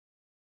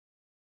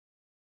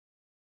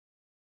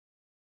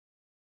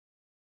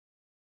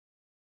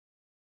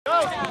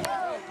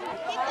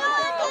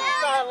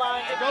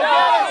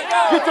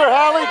Get there,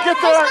 Hallie, get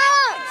there.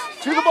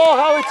 To the ball,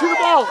 Hallie, to the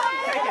ball.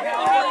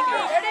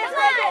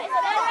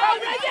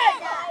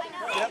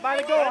 Get by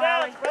the goal,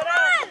 Hallie.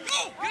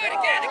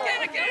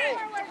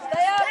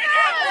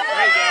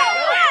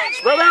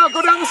 Spread out,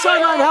 go down the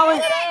sideline,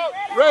 Hallie.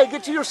 Ray,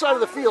 get to your side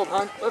of the field,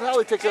 hon. Let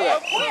Hallie take care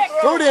of that.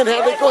 Throw it in,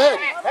 Hallie, go ahead.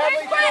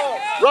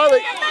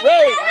 Riley,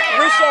 Ray,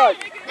 your side.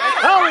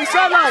 Hallie,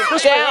 sideline.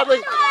 This way,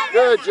 Hallie.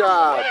 Good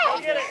job.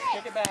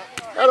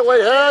 That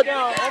away, head.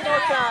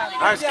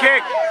 Nice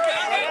kick.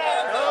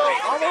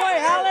 All the way,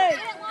 Hallie.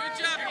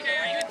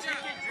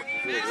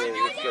 Good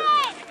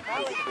job,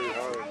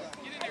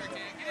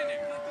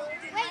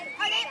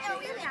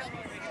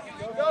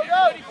 Go,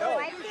 go, go.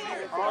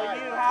 All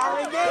you,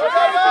 Hallie. Go,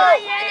 go, go.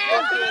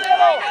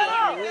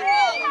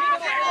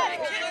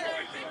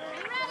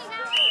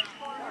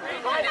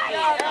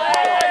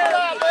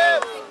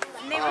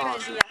 They were going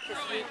to be up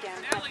this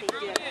weekend, but they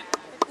didn't.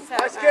 So,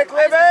 Nice kick,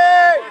 Libby!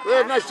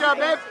 Good, nice job,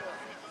 babe.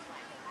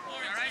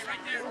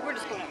 we're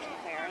just going up to the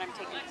fair, and I'm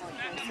taking the point.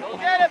 Go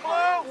get it,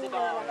 Blue!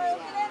 Come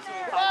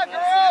on,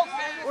 girls!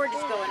 We're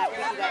just going up. We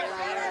do that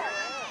around there.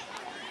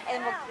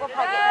 And we'll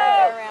probably get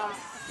there around.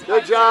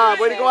 Good job.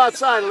 Way to go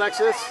outside,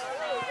 Alexis.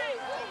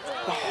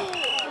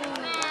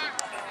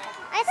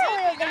 I thought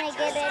we were going to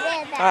get it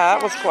in.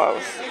 That was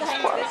close. It was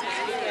close.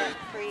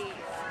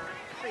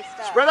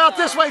 Spread out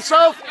this way,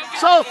 Soph.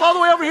 Soph, all the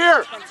way over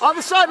here. On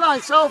the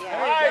sideline, Soph.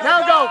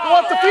 Now go. Go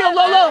up the field,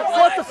 Lolo.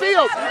 Go up the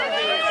field.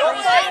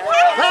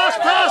 Pass,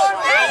 pass.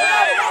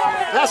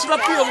 Pass it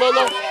upfield,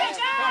 Lolo.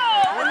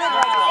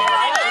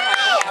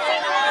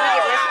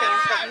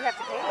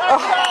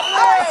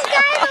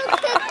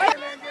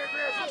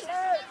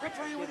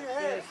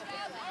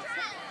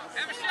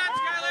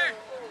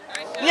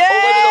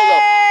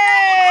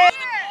 Yay!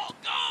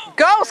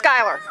 Go,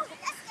 Skylar.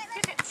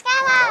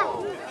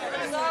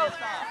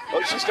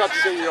 Oh, she's got to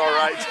say you're all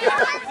right.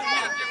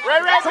 Ray,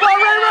 Ray, come on,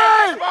 Ray,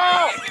 Ray!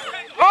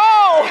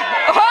 Oh!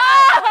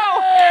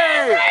 Oh!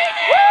 Hey!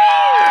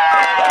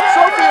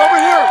 Sophie, over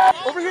here.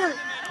 Over here.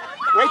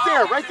 Right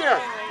there, right there.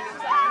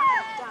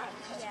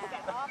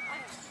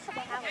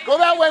 Go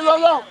that way,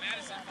 Lolo.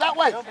 That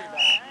way.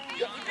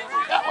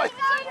 That way.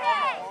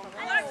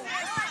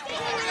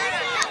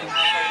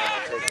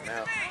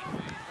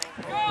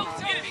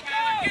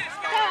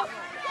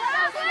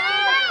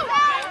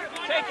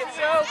 take it,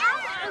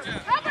 Soph.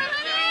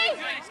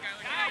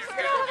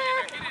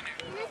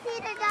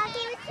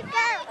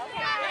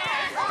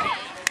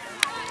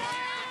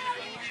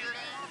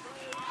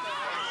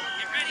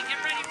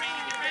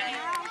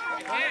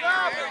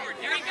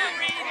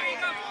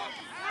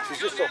 She's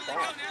just so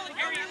fast.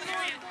 You're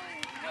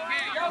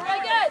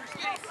really good.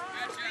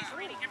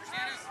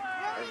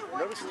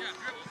 Notice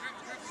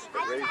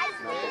that Ray's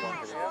not the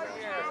one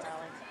hitting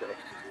it.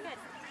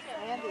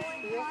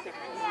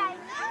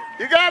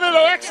 You got it,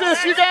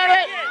 Alexis. You got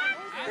it.